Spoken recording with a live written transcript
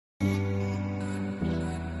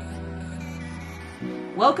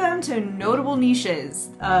Welcome to Notable Niches.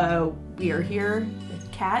 We are here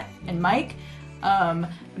with Kat and Mike.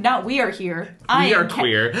 Not we are here. We are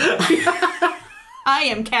queer. I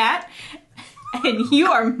am Kat, and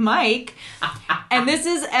you are Mike. And this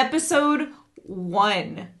is episode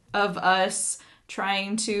 1 of us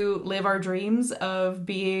trying to live our dreams of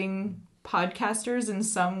being podcasters in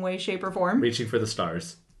some way, shape, or form. Reaching for the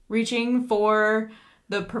stars. Reaching for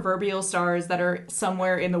the proverbial stars that are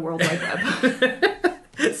somewhere in the World Wide Web.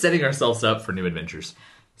 Setting ourselves up for new adventures.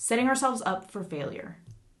 Setting ourselves up for failure.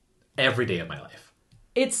 Every day of my life.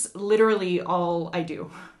 It's literally all I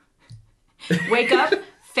do. Wake up,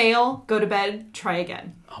 fail, go to bed, try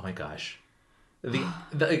again. Oh my gosh.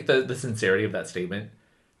 The sincerity of that statement.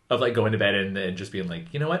 Of like going to bed and just being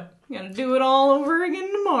like, you know what? You gotta do it all over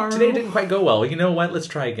again tomorrow. Today didn't quite go well. You know what? Let's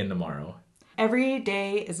try again tomorrow. Every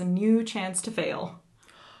day is a new chance to fail.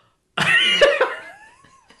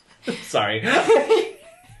 Sorry.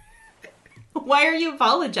 Why are you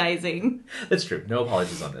apologizing? That's true. No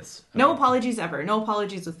apologies on this. Okay. No apologies ever. No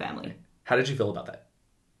apologies with family. How did you feel about that?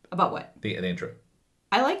 About what? The intro.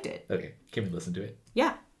 I liked it. Okay. Can we listen to it?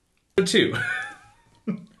 Yeah. 2.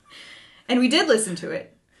 And we did listen to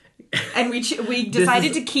it. And we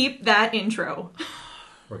decided to keep that intro.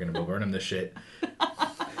 We're going to go burn him this shit.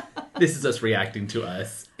 This is us reacting to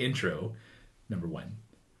us. Intro number 1.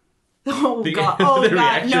 Oh, God. Oh, the God.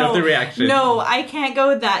 reaction No. of the reaction. No, I can't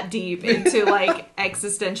go that deep into, like,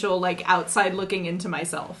 existential, like, outside looking into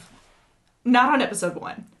myself. Not on episode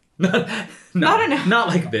 1. Not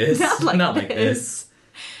like this. Not like this.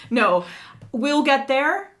 No. We'll get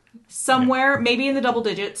there somewhere, maybe in the double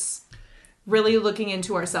digits, really looking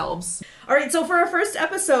into ourselves. All right, so for our first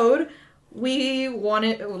episode, we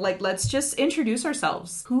wanted, like, let's just introduce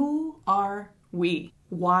ourselves. Who are we?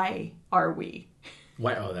 Why are we?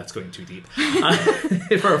 Why? Oh, that's going too deep.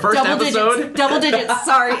 For our first episode. Double digits,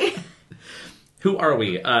 sorry. Who are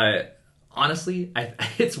we? Honestly,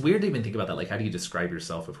 it's weird to even think about that. Like, how do you describe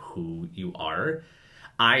yourself of who you are?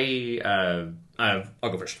 I'll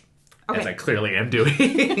go first. Okay. As I clearly am doing.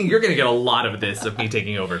 You're going to get a lot of this of me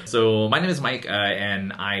taking over. So my name is Mike,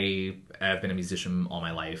 and I have been a musician all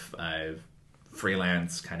my life. I've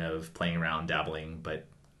freelance, kind of playing around, dabbling, but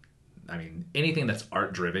I mean, anything that's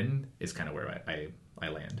art-driven is kind of where I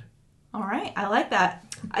land. All right, I like that.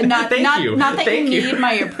 Not that Thank you you need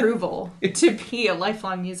my approval to be a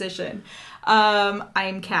lifelong musician.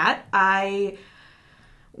 I'm Kat. I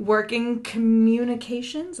work in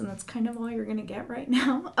communications, and that's kind of all you're going to get right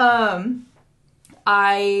now.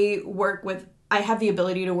 I have the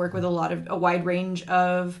ability to work with a wide range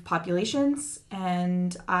of populations,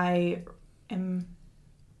 and I don't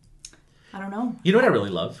know. You know what I really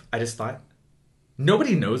love? I just thought,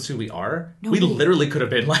 nobody knows who we are. Nobody. We literally could have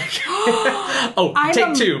been like,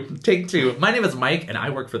 take two. My name is Mike, and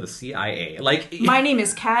I work for the CIA. Like, my name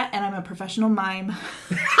is Kat, and I'm a professional mime.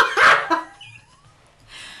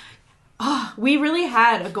 Oh, we really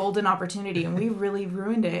had a golden opportunity, and we really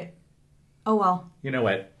ruined it. Oh, well. You know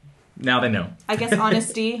what? Now they know. I guess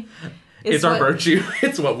honesty is our virtue.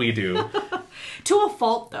 It's what we do. To a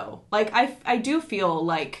fault, though. Like, I do feel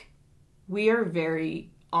like we are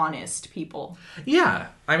very honest people. Yeah.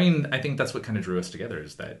 I mean, I think that's what kind of drew us together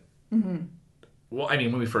is that... Mm-hmm. Well, I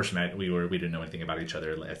mean, when we first met, we didn't know anything about each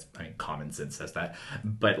other. I mean, common sense says that.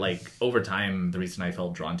 But, like, over time, the reason I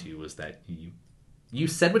felt drawn to you was that you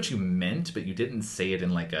said what you meant, but you didn't say it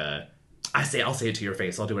in, like, I'll say it to your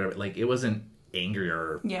face, I'll do whatever. Like, it wasn't angry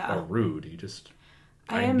or rude. You just...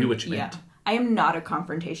 I knew what you meant. I am not a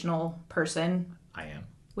confrontational person. I am.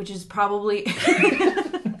 Which is probably...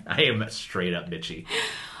 I am straight up bitchy.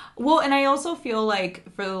 Well, and I also feel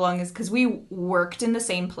like for the longest, because we worked in the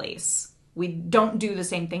same place. We don't do the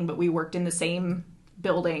same thing, but we worked in the same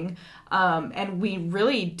building. And we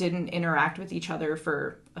really didn't interact with each other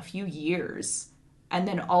for a few years. And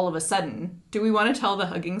then all of a sudden, do we want to tell the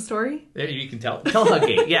hugging story? You can tell. Tell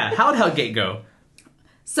Huggate. Yeah, how'd Huggate go?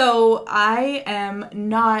 So I am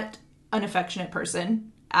not an affectionate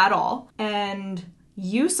person at all. And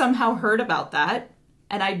you somehow heard about that.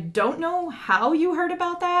 And I don't know how you heard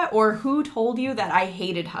about that or who told you that I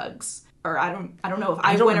hated hugs. Or I don't know if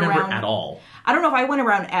I don't went remember around at all. I don't know if I went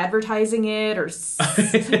around advertising it or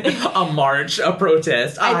a march, a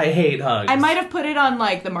protest. I hate hugs. I might have put it on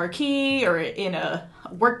like the marquee or in a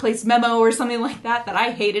workplace memo or something like that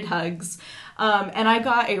I hated hugs. And I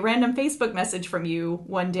got a random Facebook message from you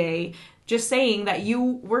one day just saying that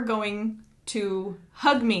you were going to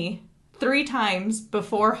hug me 3 times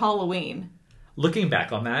before Halloween. Looking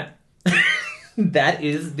back on that, That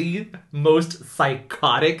is the most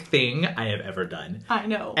psychotic thing I have ever done. I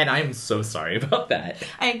know. And I'm so sorry about that.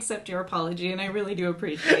 I accept your apology, and I really do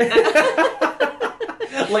appreciate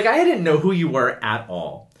that. Like, I didn't know who you were at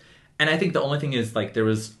all. And I think the only thing is, like, there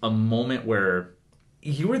was a moment where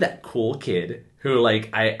you were that cool kid who, like,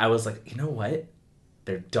 I was like, you know what?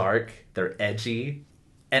 They're dark, they're edgy,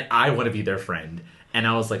 and I want to be their friend. And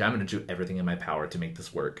I was like, I'm going to do everything in my power to make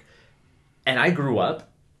this work. And I grew up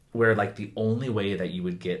where, like, the only way that you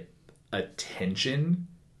would get attention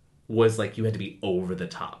was, like, you had to be over the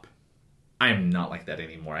top. I am not like that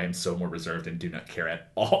anymore. I am so more reserved and do not care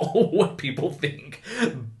at all what people think.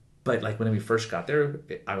 But, like, when we first got there,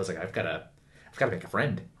 I was like, I've got to make a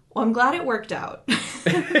friend. Well, I'm glad it worked out.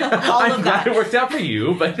 I'm glad it worked out for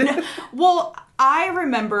you, but... Well, I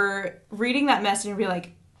remember reading that message and be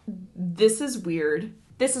like, this is weird.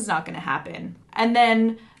 This is not going to happen. And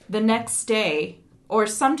then the next day, or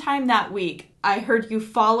sometime that week, I heard you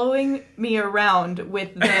following me around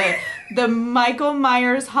with the Michael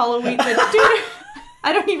Myers Halloween.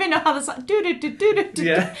 I don't even know how the song.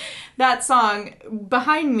 Yeah. That song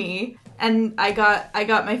behind me, and I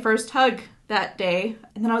got my first hug that day,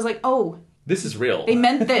 and then I was like, oh, this is real. They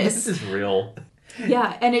meant this. This is real.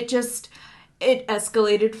 Yeah, and it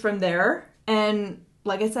escalated from there, and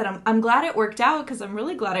like I said, I'm glad it worked out because I'm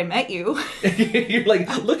really glad I met you. You're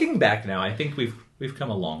like, looking back now, I think we've come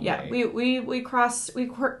a long way. Yeah, we crossed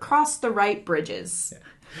the right bridges.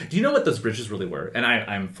 Yeah. Do you know what those bridges really were? And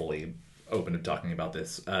I'm fully open to talking about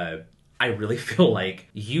this. I really feel like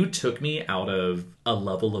you took me out of a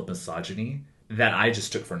level of misogyny that I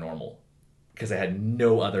just took for normal because I had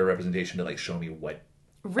no other representation to, like, show me what.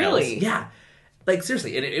 Really? Else. Yeah. Like,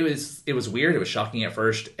 seriously, it was weird. It was shocking at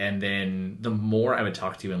first, and then the more I would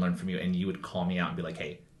talk to you and learn from you, and you would call me out and be like,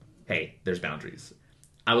 hey, there's boundaries.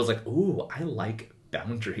 I was like, ooh, I like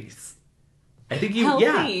boundaries. I think you,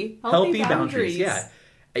 healthy boundaries. Yeah,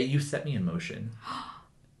 you set me in motion.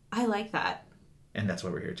 I like that, and that's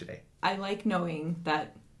why we're here today. I like knowing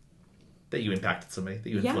that you impacted somebody, that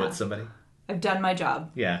you influenced somebody. I've done my job.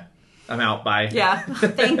 Yeah, I'm out. Bye. Yeah,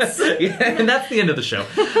 thanks. Yeah, and that's the end of the show.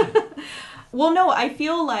 Well, no, I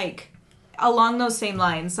feel like along those same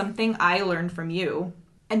lines, something I learned from you,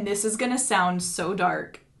 and this is going to sound so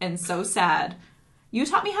dark and so sad, you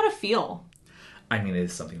taught me how to feel. I mean, it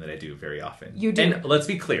is something that I do very often. You do. And let's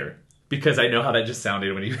be clear, because I know how that just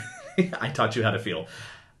sounded when I taught you how to feel.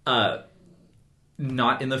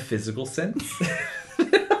 Not in the physical sense.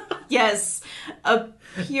 Yes, a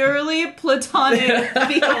purely platonic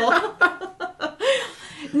feel.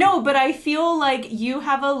 No, but I feel like you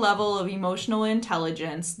have a level of emotional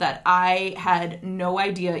intelligence that I had no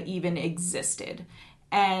idea even existed.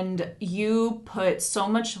 And you put so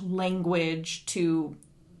much language to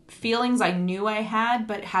feelings I knew I had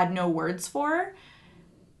but had no words for.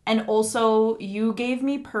 And also, you gave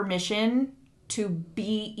me permission to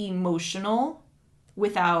be emotional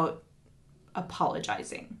without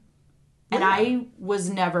apologizing. And I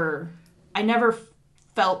never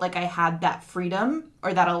felt like I had that freedom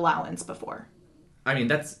or that allowance before. I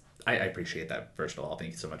mean, I appreciate that, first of all.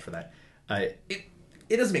 Thank you so much for that.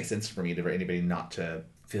 It doesn't make sense for me for anybody not to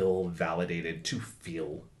feel validated to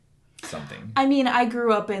feel something. I mean, I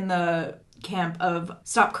grew up in the camp of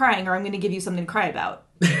stop crying or I'm going to give you something to cry about.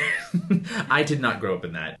 I did not grow up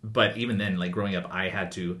in that. But even then, like, growing up,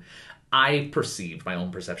 I perceived my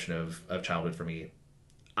own perception of childhood for me.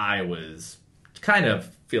 I was kind of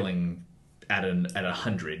feeling at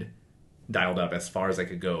 100, dialed up as far as I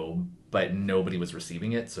could go, but nobody was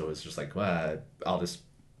receiving it, so it was just like,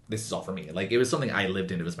 this is all for me. Like, it was something I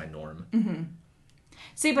lived in, it was my norm. Mm-hmm.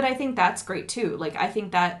 See, but I think that's great too. Like, I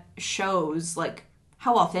think that shows, like,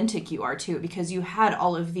 how authentic you are too, because you had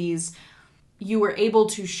all of these, you were able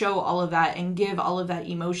to show all of that and give all of that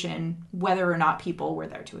emotion, whether or not people were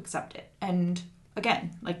there to accept it. And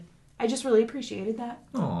again, like, I just really appreciated that.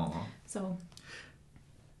 Aww. So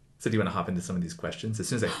do you want to hop into some of these questions as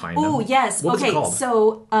soon as I find them? Oh, yes. What was it called?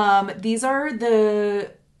 So these are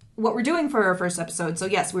what we're doing for our first episode. So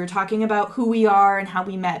yes, we were talking about who we are and how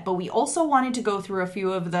we met, but we also wanted to go through a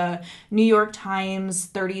few of the New York Times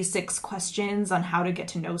 36 questions on how to get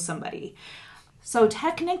to know somebody. So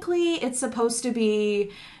technically it's supposed to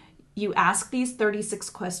be you ask these 36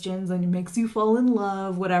 questions and it makes you fall in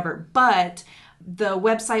love, whatever. But the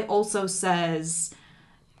website also says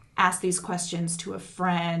ask these questions to a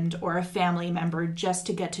friend or a family member just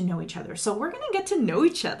to get to know each other. So we're going to get to know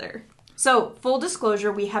each other. So full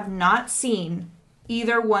disclosure, we have not seen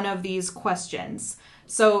either one of these questions.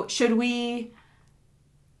 So should we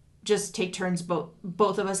just take turns,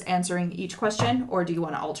 both of us answering each question, or do you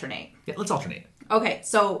want to alternate? Yeah, let's alternate. Okay,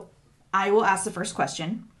 so I will ask the first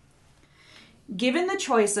question. Given the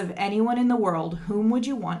choice of anyone in the world, whom would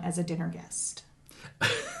you want as a dinner guest?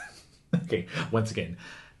 Okay, once again,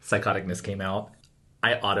 psychoticness came out.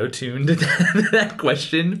 I auto-tuned that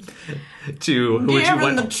question to who would you want.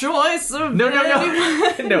 Given the choice of No.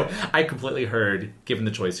 No, I completely heard, given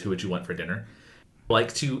the choice, who would you want for dinner?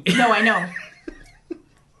 Like to... No, I know.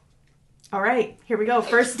 All right, here we go.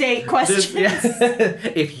 First date questions.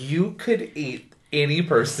 If you could eat any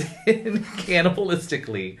person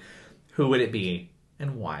cannibalistically, who would it be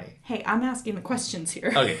and why? Hey, I'm asking the questions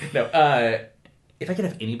here. Okay, no. If I could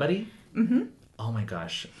have anybody, oh my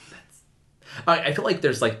gosh, I feel like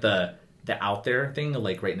there's like the out there thing.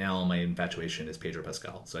 Like right now, my infatuation is Pedro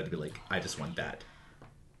Pascal, so I'd be like, I just want that.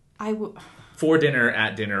 I would. For dinner,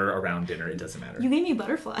 at dinner, around dinner, it doesn't matter. You gave me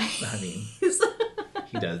butterflies. I mean,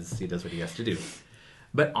 he does what he has to do.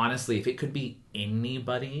 But honestly, if it could be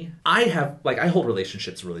anybody, I hold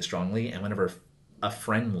relationships really strongly, and whenever a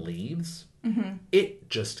friend leaves, it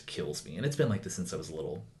just kills me. And it's been like this since I was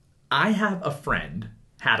little. I had a friend,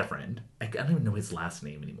 I don't even know his last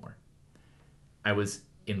name anymore. I was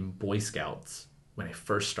in Boy Scouts when I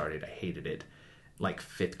first started. I hated it. Like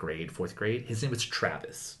 5th grade, 4th grade. His name was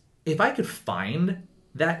Travis. If I could find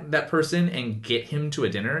that person and get him to a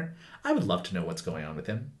dinner, I would love to know what's going on with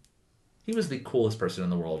him. He was the coolest person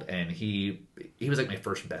in the world, and he was like my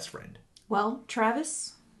first best friend. Well,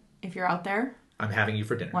 Travis, if you're out there, I'm having you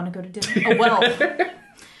for dinner. want to go to dinner? Oh, well,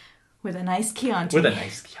 with a nice Chianti. With a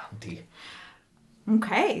nice Chianti.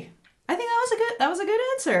 Okay. I think that was a good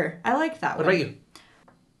answer. I like that one. What about you?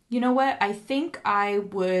 You know what? I think I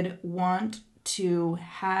would want to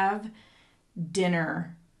have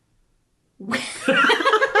dinner with...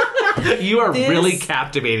 You are really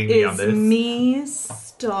captivating me on this. It's me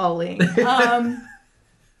stalling.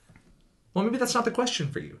 Well, maybe that's not the question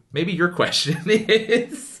for you. Maybe your question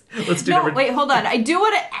is... Let's do No, wait, hold on. I do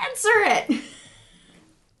want to answer it.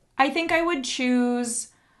 I think I would choose...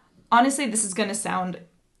 Honestly, this is going to sound...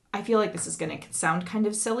 I feel like this is going to sound kind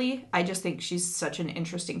of silly. I just think she's such an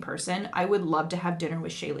interesting person. I would love to have dinner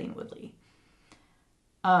with Shailene Woodley.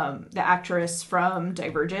 The actress from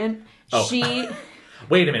Divergent. Oh. She...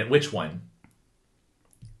 Wait a minute, which one?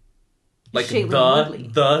 Like Shailene Woodley.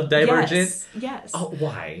 the Divergent? Yes. Oh,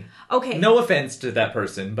 why? Okay. No offense to that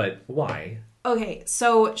person, but why? Okay,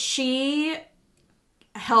 so she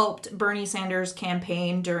helped Bernie Sanders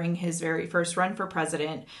campaign during his very first run for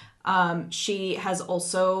president. She has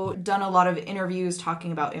also done a lot of interviews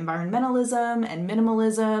talking about environmentalism and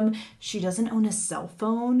minimalism. She doesn't own a cell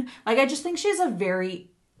phone. Like, I just think she's a very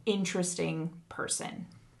interesting person.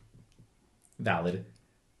 Valid.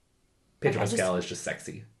 Pedro Pascal is just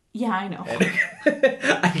sexy. Yeah, I know.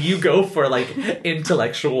 You go for like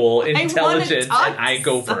intellectual intelligence, and I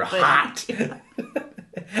go for hot.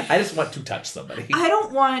 I just want to touch somebody. I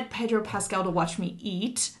don't want Pedro Pascal to watch me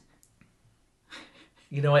eat.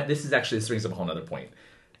 You know what? This brings up a whole other point.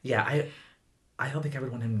 Yeah, I don't think I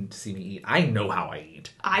would want him to see me eat. I know how I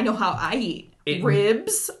eat. I know how I eat.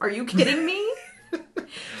 Ribs? Are you kidding me? You're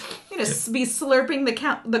gonna be slurping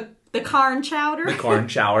the corn chowder. The corn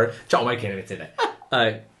chowder. Oh, I can't even say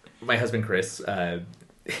that. My husband Chris,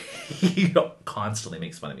 he constantly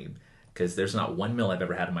makes fun of me because there's not one meal I've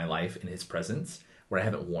ever had in my life in his presence where I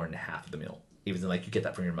haven't worn half of the meal. Even though, like, you get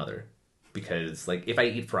that from your mother. Because, like, if I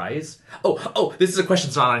eat fries... Oh, this is a question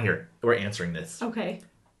that's not on here. We're answering this. Okay.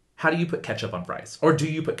 How do you put ketchup on fries? Or do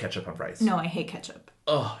you put ketchup on fries? No, I hate ketchup.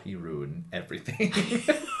 Oh, you ruin everything.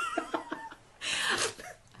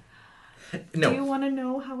 No. Do you want to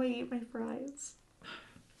know how I eat my fries?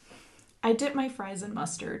 I dip my fries in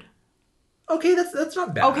mustard. Okay, that's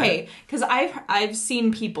not bad. Okay, because I've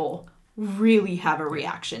seen people really have a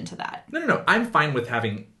reaction to that. No. I'm fine with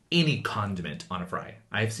having any condiment on a fry.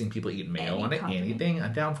 I've seen people eat mayo on it. Condiment. Anything.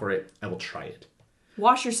 I'm down for it. I will try it.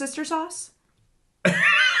 Wash your sister sauce?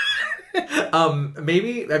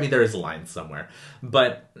 Maybe. I mean, there is a line somewhere,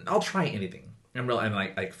 but I'll try anything. I'm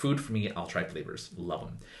like food for me. I'll try flavors. Love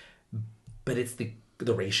them. But it's the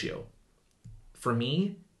ratio. For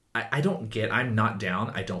me, I'm not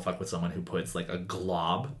down. I don't fuck with someone who puts like a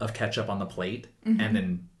glob of ketchup on the plate and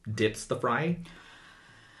then dips the fry.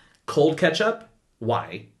 Cold ketchup?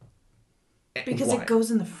 Why? Because it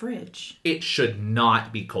goes in the fridge. It should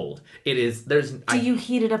not be cold. It is, Do you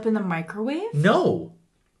heat it up in the microwave? No.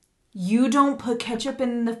 You don't put ketchup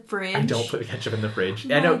in the fridge? I don't put ketchup in the fridge.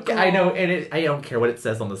 Michael. I know, and I don't care what it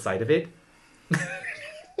says on the side of it.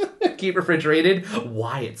 Keep refrigerated.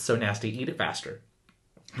 Why? It's so nasty. Eat it faster.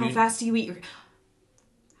 How fast do you eat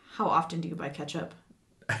How often do you buy ketchup?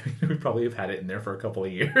 We probably have had it in there for a couple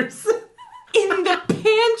of years. In the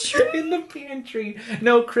pantry. In the pantry.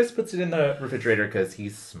 No, Chris puts it in the refrigerator because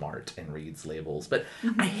he's smart and reads labels. But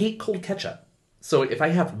I hate cold ketchup. So if I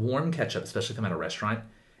have warm ketchup, especially if I'm at a restaurant,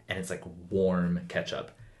 and it's like warm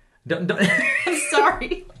ketchup, don't I'm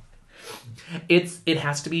sorry. it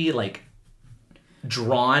has to be like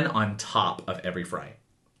drawn on top of every fry.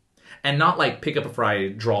 And not like pick up a fry,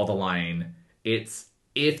 draw the line. It's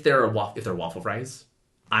if they're waffle fries,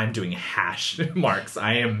 I'm doing hash marks.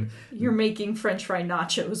 You're making French fry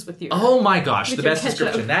nachos with your. Oh my gosh, with the your best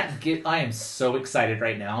ketchup. description. I am so excited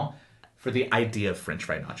right now for the idea of French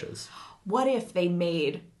fry nachos. What if they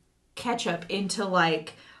made ketchup into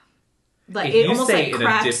like If it you almost say like in a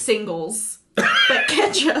Kraft dip- singles, but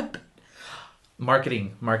ketchup?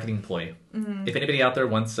 Marketing ploy. If anybody out there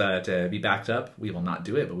wants to be backed up, we will not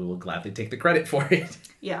do it, but we will gladly take the credit for it.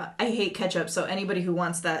 Yeah, I hate ketchup, so anybody who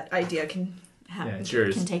wants that idea can It's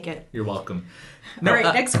yours. can take it. You're welcome. All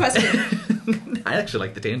right, next question. I actually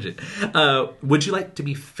like the tangent. Would you like to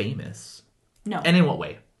be famous? No. And in what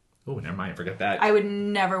way? Oh, never mind. I forgot that. I would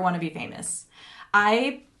never want to be famous.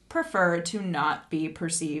 I prefer to not be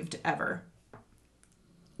perceived ever.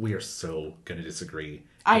 We are so going to disagree.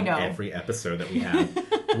 I in know. Every episode that we have.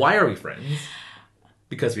 Why are we friends?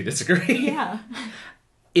 Because we disagree. Yeah.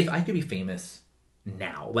 If I could be famous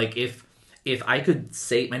now, like if I could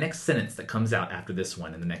say my next sentence that comes out after this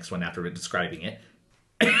one and the next one after describing it,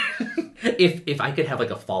 if I could have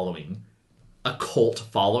like a following, a cult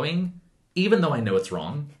following, even though I know it's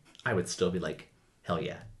wrong, I would still be like, hell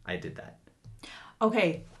yeah, I did that.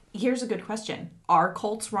 Okay, here's a good question. Are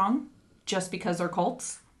cults wrong just because they're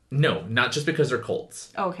cults? No, not just because they're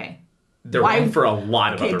cults. Okay. They're wrong for a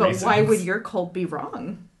lot of other reasons. But why would your cult be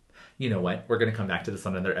wrong? You know what? We're going to come back to this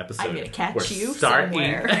on another episode. I'm going to catch We're you starting.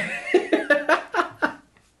 somewhere.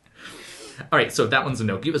 All right, so that one's a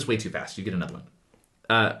no. Give us way too fast. You get another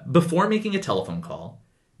one. Before making a telephone call,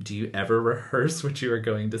 do you ever rehearse what you are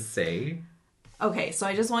going to say? Okay, so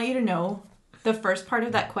I just want you to know the first part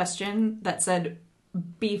of that question that said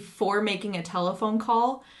before making a telephone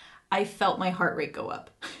call, I felt my heart rate go up.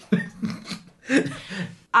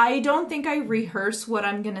 I don't think I rehearse what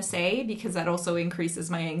I'm going to say because that also increases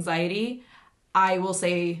my anxiety. I will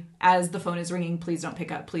say, as the phone is ringing, please don't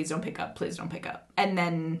pick up, please don't pick up, please don't pick up. And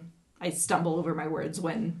then I stumble over my words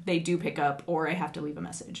when they do pick up or I have to leave a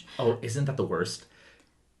message. Oh, isn't that the worst?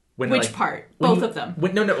 When, Which part? Both of them.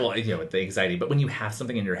 No, well, you know, with the anxiety, but when you have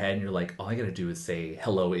something in your head and you're like, all I got to do is say,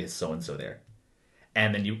 hello, is so-and-so there?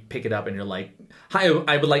 And then you pick it up and you're like, hi,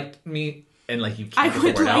 I would like me, and like you can't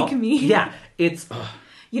get the word out. Me. Yeah, it's...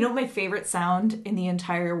 You know what my favorite sound in the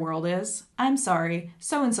entire world is? I'm sorry,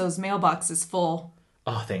 so-and-so's mailbox is full.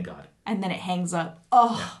 Oh, thank God. And then it hangs up.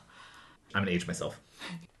 Oh. Yeah. I'm going to age myself.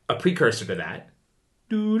 A precursor to that.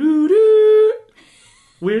 Doo-doo-doo.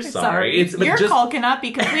 We're sorry. Your call cannot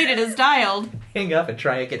be completed as dialed. Hang up and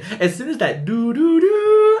try again. As soon as that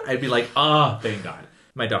doo-doo-doo, I'd be like, oh, thank God.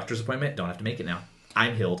 My doctor's appointment, don't have to make it now.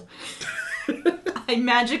 I'm healed. I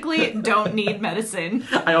magically don't need medicine.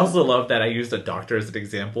 I also love that I used a doctor as an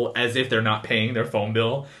example, as if they're not paying their phone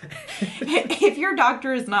bill. If your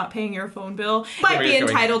doctor is not paying your phone bill, might be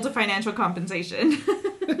entitled to financial compensation.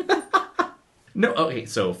 No, okay,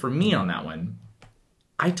 so for me on that one,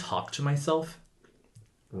 I talk to myself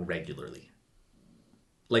regularly.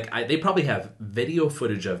 Like, they probably have video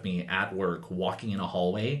footage of me at work walking in a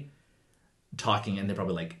hallway, talking, and they're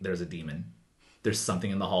probably like, there's a demon. There's something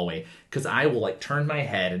in the hallway. Because I will like turn my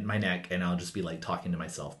head and my neck and I'll just be like talking to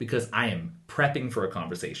myself because I am prepping for a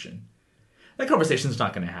conversation. That conversation's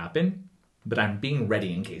not going to happen, but I'm being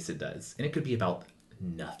ready in case it does. And it could be about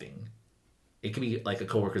nothing. It could be like a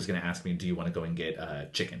coworker's going to ask me, do you want to go and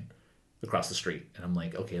get chicken across the street? And I'm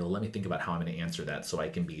like, okay, well, let me think about how I'm going to answer that so I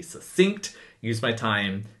can be succinct, use my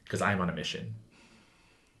time, because I'm on a mission.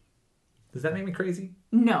 Does that make me crazy?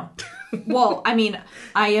 No. Well, I mean,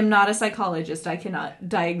 I am not a psychologist. I cannot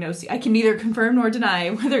diagnose you. I can neither confirm nor deny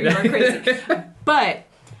whether you are crazy. But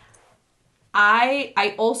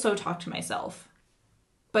I also talk to myself,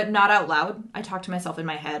 but not out loud. I talk to myself in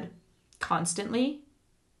my head constantly.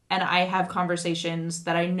 And I have conversations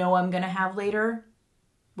that I know I'm going to have later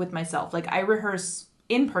with myself. Like I rehearse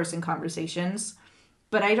in-person conversations,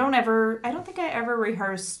 but I don't think I ever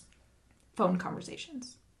rehearse phone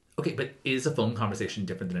conversations. Okay, but is a phone conversation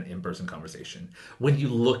different than an in-person conversation? When you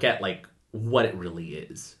look at, like, what it really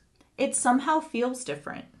is. It somehow feels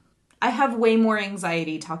different. I have way more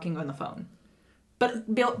anxiety talking on the phone. But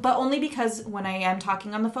only because when I am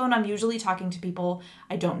talking on the phone, I'm usually talking to people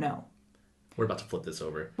I don't know. We're about to flip this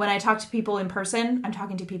over. When I talk to people in person, I'm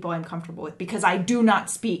talking to people I'm comfortable with because I do not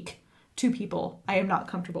speak two people I am not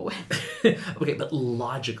comfortable with. Okay, but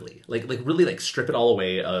logically, like really like strip it all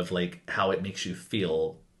away of like how it makes you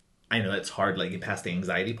feel. I know it's hard, like get past the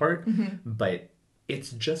anxiety part, but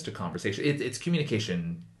it's just a conversation. It's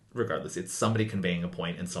communication regardless. It's somebody conveying a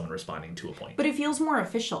point and someone responding to a point. But it feels more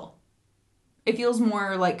official. It feels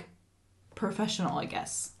more like professional, I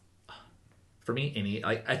guess. For me, any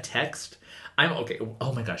like a text, I'm okay.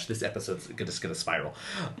 Oh my gosh, this episode's just gonna spiral.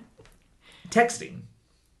 Texting.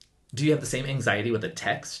 Do you have the same anxiety with a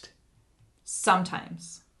text?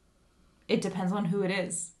 Sometimes. It depends on who it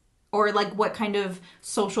is. Or like what kind of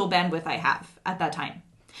social bandwidth I have at that time.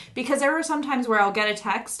 Because there are some times where I'll get a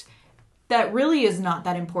text that really is not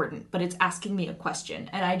that important, but it's asking me a question.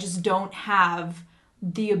 And I just don't have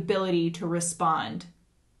the ability to respond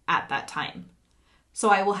at that time. So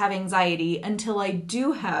I will have anxiety until I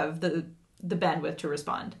do have the bandwidth to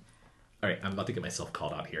respond. All right, I'm about to get myself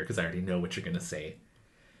called out here because I already know what you're going to say.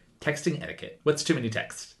 Texting etiquette. What's too many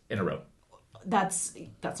texts in a row? That's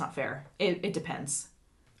not fair. It depends.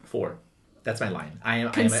 4. That's my line. I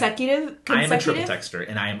am consecutive. I am a triple texter,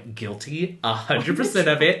 and I am guilty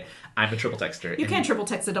 100% of it. I'm a triple texter. You can't triple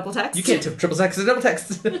text a double text. You can't triple text a double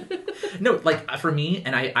text. No, like for me,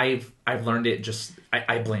 and I've learned it. Just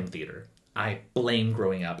I blame theater. I blame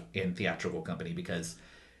growing up in theatrical company because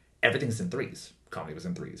everything's in threes. Comedy was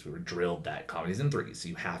in threes. We were drilled that comedy's in threes. So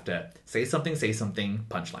you have to say something,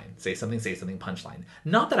 punchline. Say something, punchline.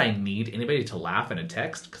 Not that I need anybody to laugh in a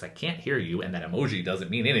text because I can't hear you and that emoji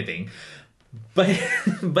doesn't mean anything.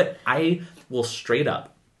 But I will straight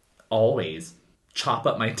up always chop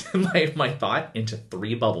up my thought into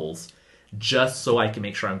 3 bubbles just so I can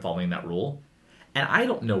make sure I'm following that rule. And I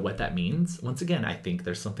don't know what that means. Once again, I think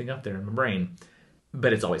there's something up there in my brain,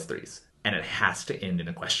 but it's always 3s. And it has to end in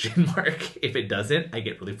a question mark. If it doesn't, I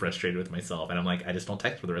get really frustrated with myself. And I'm like, I just don't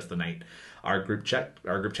text for the rest of the night. Our group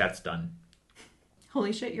chat's done.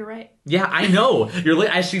 Holy shit, you're right. Yeah, I know. You're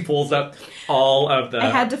as she pulls up all of the...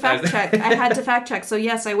 I had to fact check. So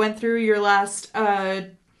yes, I went through your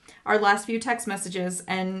our last few text messages,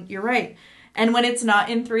 and you're right. And when it's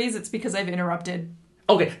not in 3s, it's because I've interrupted.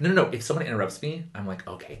 Okay, no. If someone interrupts me, I'm like,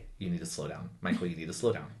 okay, you need to slow down. Michael, you need to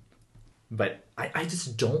slow down. But I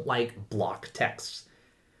just don't like block texts.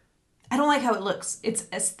 I don't like how it looks. It's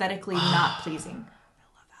aesthetically not pleasing. I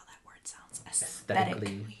love how that word sounds.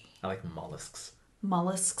 Aesthetically. I like mollusks.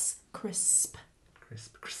 Mollusks. Crisp.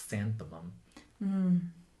 Chrysanthemum.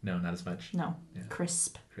 No, not as much. No. Yeah.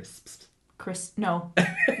 Crisps. No.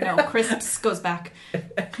 Crisps goes back.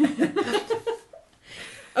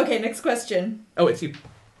 Okay, next question. Oh, it's you.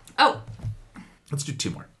 Oh. Let's do 2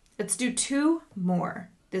 more. Let's do 2 more.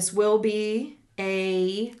 This will be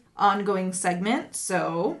a ongoing segment,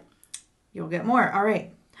 so you'll get more. All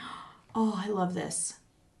right. Oh, I love this.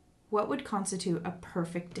 What would constitute a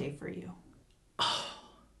perfect day for you? Oh,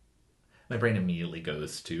 my brain immediately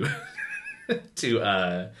goes to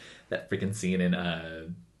that freaking scene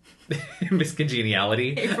in Miss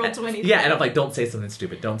Congeniality. April 23rd. Yeah, and I'm like, don't say something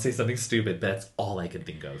stupid. Don't say something stupid. That's all I could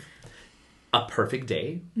think of. A perfect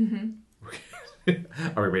day? Mm-hmm.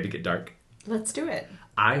 Are we ready to get dark? Let's do it.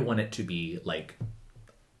 I want it to be like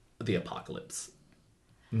the apocalypse.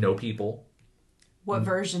 No people. What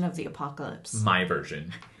version of the apocalypse? My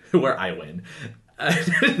version, where I win.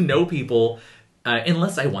 No people,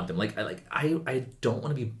 unless I want them. I don't want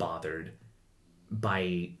to be bothered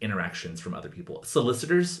by interactions from other people.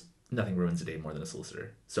 Solicitors, nothing ruins a day more than a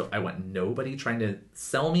solicitor. So I want nobody trying to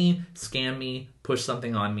sell me, scam me, push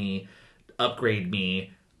something on me, upgrade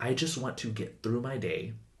me. I just want to get through my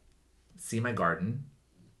day, see my garden,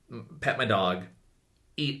 pet my dog,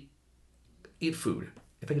 eat food.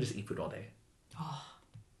 If I could just eat food all day. Oh.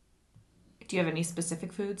 Do you have any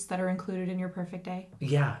specific foods that are included in your perfect day?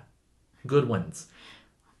 Yeah, good ones.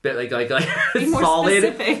 But like Be more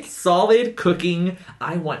specific. Solid cooking.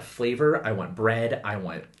 I want flavor. I want bread. I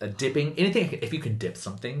want a dipping. Anything. If you can dip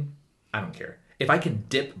something, I don't care. If I can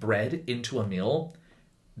dip bread into a meal,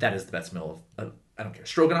 that is the best meal of. I don't care.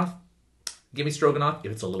 Stroganoff. Give me stroganoff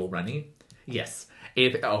if it's a little runny. Yes.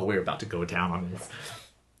 We're about to go down on this.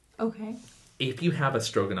 Okay. If you have a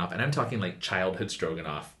stroganoff, and I'm talking like childhood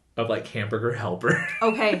stroganoff of like Hamburger Helper.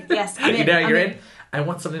 Okay. Yes. I'm in. You're in. I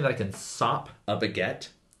want something that I can sop a baguette.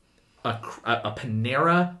 A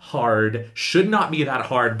Panera hard, should not be that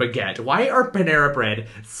hard baguette. Why are Panera bread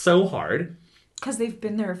so hard? Because they've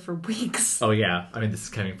been there for weeks. Oh yeah, I mean this is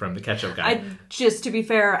coming from the ketchup guy. Just to be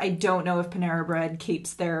fair, I don't know if Panera bread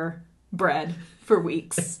keeps their bread for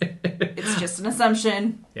weeks. It's just an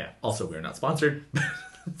assumption. Yeah. Also, we're not sponsored,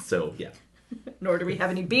 so yeah. Nor do we have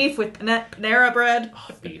any beef with Panera bread.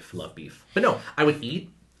 Oh, beef, love beef. But no, I would eat,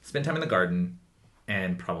 spend time in the garden,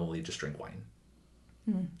 and probably just drink wine.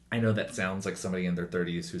 I know that sounds like somebody in their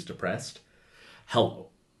 30s who's depressed. Hello.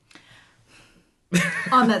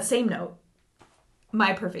 On that same note,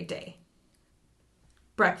 my perfect day.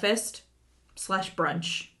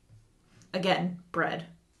 Breakfast/brunch. Again, bread.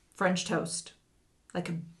 French toast. Like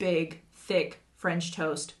a big, thick French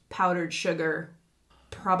toast. Powdered sugar.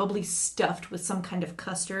 Probably stuffed with some kind of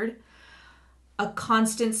custard. A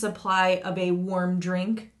constant supply of a warm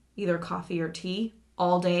drink, either coffee or tea,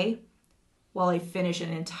 all day, while I finish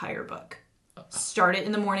an entire book. Start it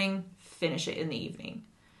in the morning, finish it in the evening.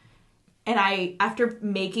 And after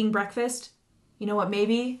making breakfast, you know what,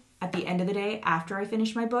 maybe at the end of the day, after I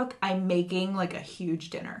finish my book, I'm making like a huge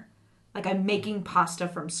dinner. Like I'm making pasta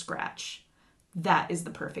from scratch. That is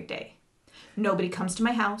the perfect day. Nobody comes to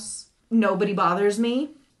my house. Nobody bothers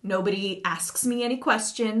me. Nobody asks me any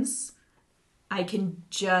questions. I can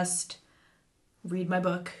just read my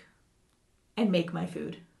book and make my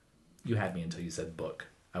food. You had me until you said book.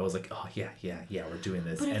 I was like, oh, yeah, we're doing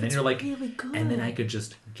this. But And then you're like, really good. And then I could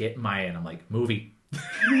just get and I'm like, movie.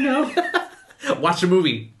 No. Watch a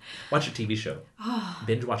movie. Watch a TV show.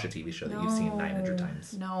 Binge watch a TV show that you've seen 900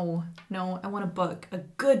 times. No. I want a book. A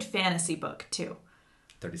good fantasy book, too.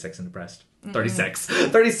 36 and Depressed.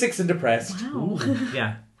 36 and Depressed. Wow. Ooh,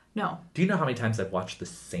 yeah. No. Do you know how many times I've watched the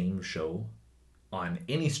same show on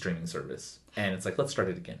any streaming service? And it's like, let's start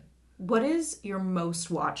it again. What is your most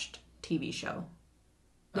watched TV show?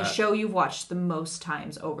 The show you've watched the most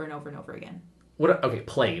times over and over and over again. Okay,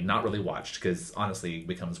 played, not really watched, because honestly it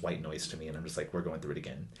becomes white noise to me and I'm just like, we're going through it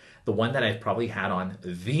again. The one that I've probably had on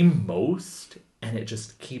the most, and it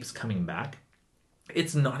just keeps coming back,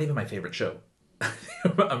 it's not even my favorite show.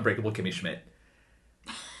 Unbreakable Kimmy Schmidt.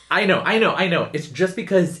 I know. It's just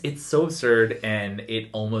because it's so absurd and it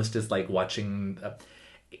almost is like watching...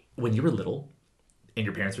 when you were little and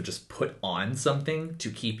your parents would just put on something to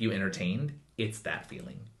keep you entertained, it's that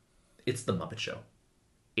feeling. It's The Muppet Show.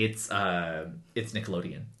 It's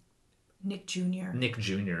Nickelodeon. Nick Jr.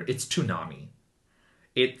 It's Toonami.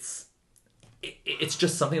 It's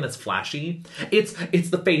just something that's flashy. It's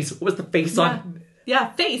the face. What was the face on?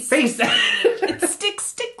 Yeah, face. It's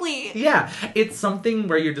stickly. Yeah, it's something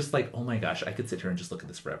where you're just like, oh my gosh, I could sit here and just look at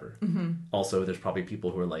this forever. Mm-hmm. Also, there's probably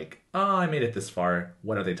people who are like, oh, I made it this far.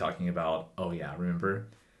 What are they talking about? Oh yeah, remember?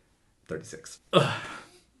 36. Ugh.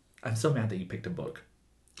 I'm so mad that you picked a book.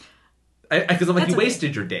 Because I'm like, you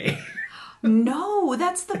wasted your day. No,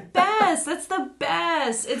 that's the best. That's the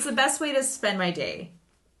best. It's the best way to spend my day.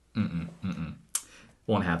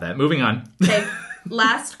 Won't have that. Moving on. Okay,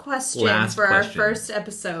 last question our first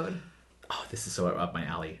episode. Oh, this is so up my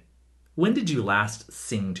alley. When did you last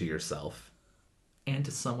sing to yourself and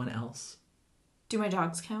to someone else? Do my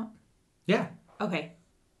dogs count? Yeah. Okay.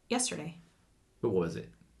 Yesterday. But what was it?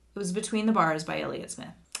 It was Between the Bars by Elliott Smith.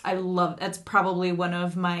 That's probably one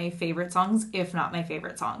of my favorite songs, if not my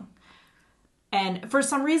favorite song. And for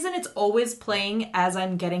some reason, it's always playing as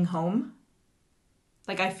I'm getting home.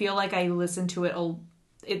 Like, I feel like I listen to it.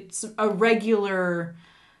 It's a regular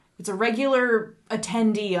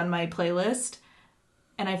attendee on my playlist.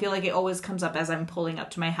 And I feel like it always comes up as I'm pulling up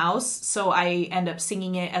to my house. So I end up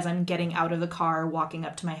singing it as I'm getting out of the car, walking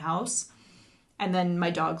up to my house. And then my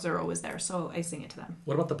dogs are always there, so I sing it to them.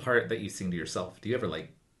 What about the part that you sing to yourself? Do you ever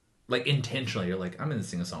like intentionally, you're like, I'm going to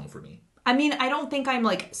sing a song for me? I mean, I don't think I'm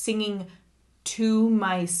like singing to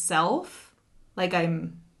myself. Like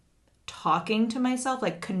I'm talking to myself,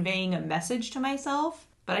 like conveying a message to myself.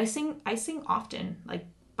 But I sing often, like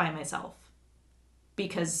by myself,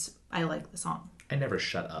 because I like the song. I never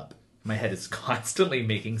shut up. My head is constantly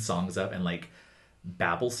making songs up and like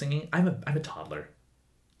babble singing. I'm a toddler.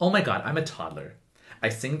 Oh my God, I'm a toddler. I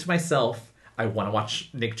sing to myself. I want to watch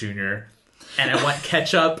Nick Jr. And I want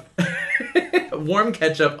ketchup, warm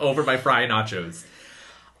ketchup over my fry nachos.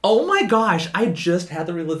 Oh my gosh, I just had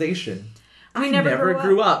the realization. I never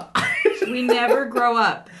grew up. We never grow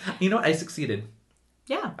up. You know what? I succeeded.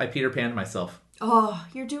 Yeah. I Peter Panned myself. Oh,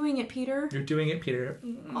 you're doing it, Peter. You're doing it, Peter.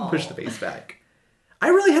 Oh. Push the face back. I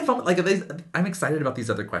really had fun. Like, I'm excited about these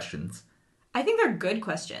other questions. I think they're good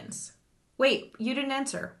questions. Wait, you didn't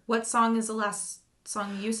answer. What song is the last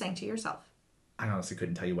song you sang to yourself? I honestly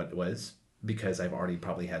couldn't tell you what it was because I've already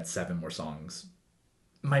probably had 7 more songs.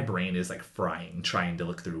 My brain is like frying, trying to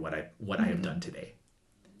look through what I have done today.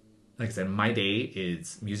 Like I said, my day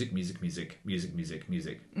is music.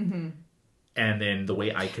 Mm-hmm. And then the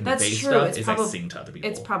way I convey stuff is I sing to other people.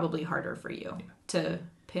 It's probably harder for you to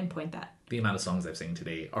pinpoint that. The amount of songs I've sang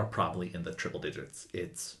today are probably in the triple digits.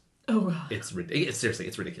 It's seriously,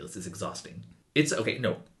 it's ridiculous. It's exhausting. It's okay.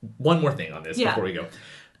 No, one more thing on this before we go.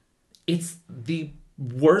 It's the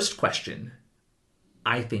worst question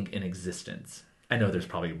I think in existence. I know there's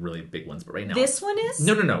probably really big ones, but right now... This one is?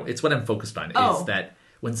 No. It's what I'm focused on. Oh. Is that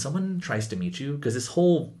when someone tries to meet you... Because this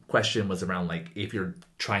whole question was around, like, if you're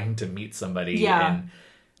trying to meet somebody. Yeah. And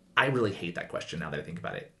I really hate that question now that I think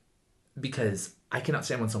about it. Because I cannot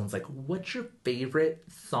stand when someone's like, what's your favorite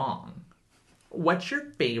song? What's your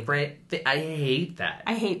favorite... I hate that.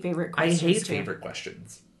 I hate favorite questions, I hate too. favorite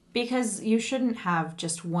questions. Because you shouldn't have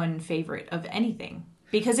just one favorite of anything.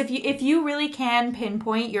 Because if you really can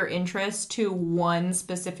pinpoint your interest to one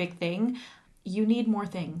specific thing, you need more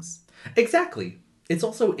things. Exactly. It's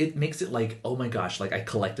also, it makes it like, oh my gosh, like I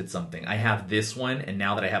collected something. I have this one, and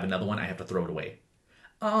now that I have another one, I have to throw it away.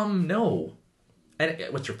 No. And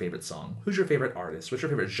what's your favorite song? Who's your favorite artist? What's your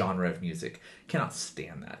favorite genre of music? Cannot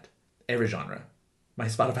stand that. Every genre. My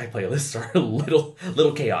Spotify playlists are a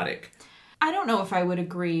little chaotic. I don't know if I would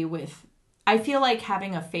agree with... I feel like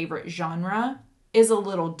having a favorite genre is a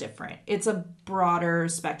little different. It's a broader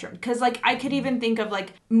spectrum. Because, like, I could even think of,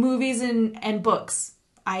 like, movies and books.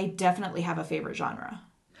 I definitely have a favorite genre.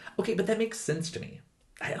 Okay, but that makes sense to me.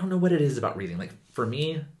 I don't know what it is about reading. Like, for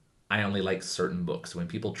me, I only like certain books. When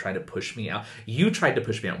people try to push me out... You tried to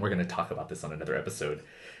push me out, and we're going to talk about this on another episode.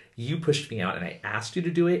 You pushed me out, and I asked you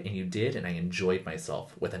to do it, and you did, and I enjoyed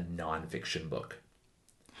myself with a nonfiction book.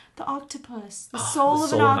 The Octopus. The Soul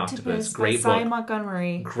of an Octopus. Great by book. Cy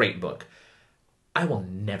Montgomery. Great book. I will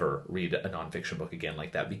never read a nonfiction book again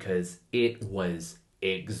like that because it was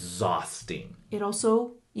exhausting. It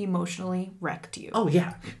also emotionally wrecked you. Oh,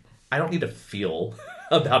 yeah. I don't need to feel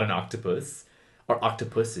about an octopus. Or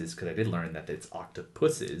octopuses, because I did learn that it's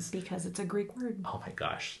octopuses. Because it's a Greek word. Oh my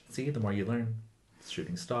gosh. See, the more you learn.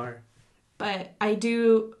 Shooting star. But I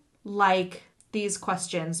do like these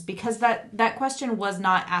questions because that question was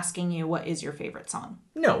not asking you what is your favorite song.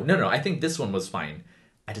 No. I think this one was fine.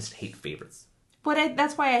 I just hate favorites. But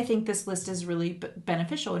that's why I think this list is really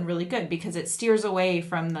beneficial and really good because it steers away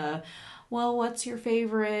from the, well, what's your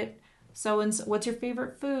favorite so-and-so? What's your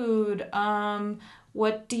favorite food?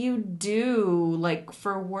 What do you do, like,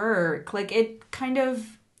 for work? Like, it kind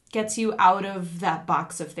of gets you out of that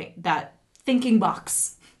box of that thinking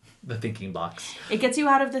box. The thinking box. It gets you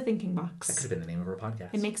out of the thinking box. That could have been the name of our podcast.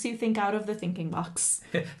 It makes you think out of the thinking box.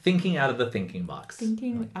 Thinking out of the thinking box.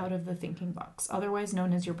 Thinking out of the thinking box, otherwise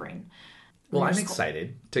known as your brain. Well, I'm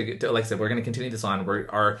excited to like I said, we're going to continue this on.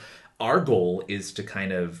 Our goal is to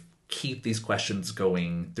kind of keep these questions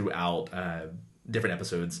going throughout different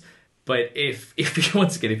episodes. But if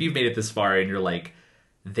once again, if you've made it this far and you're like,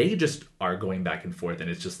 they just are going back and forth and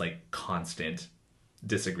it's just like constant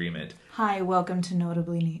disagreement. Hi, welcome to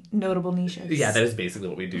Notable Niches. Yeah, that is basically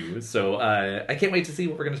what we do. So I can't wait to see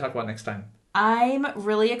what we're going to talk about next time. I'm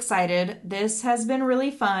really excited. This has been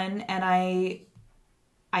really fun, and I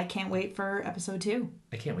can't wait for episode 2.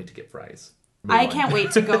 I can't wait to get fries. I can't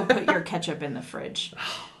wait to go put your ketchup in the fridge.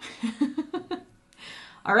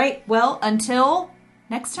 All right, well, until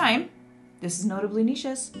next time, this is Notably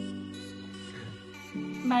Niches.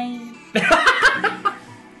 Bye.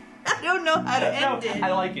 I don't know how to end it.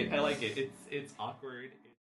 I like it. It's awkward.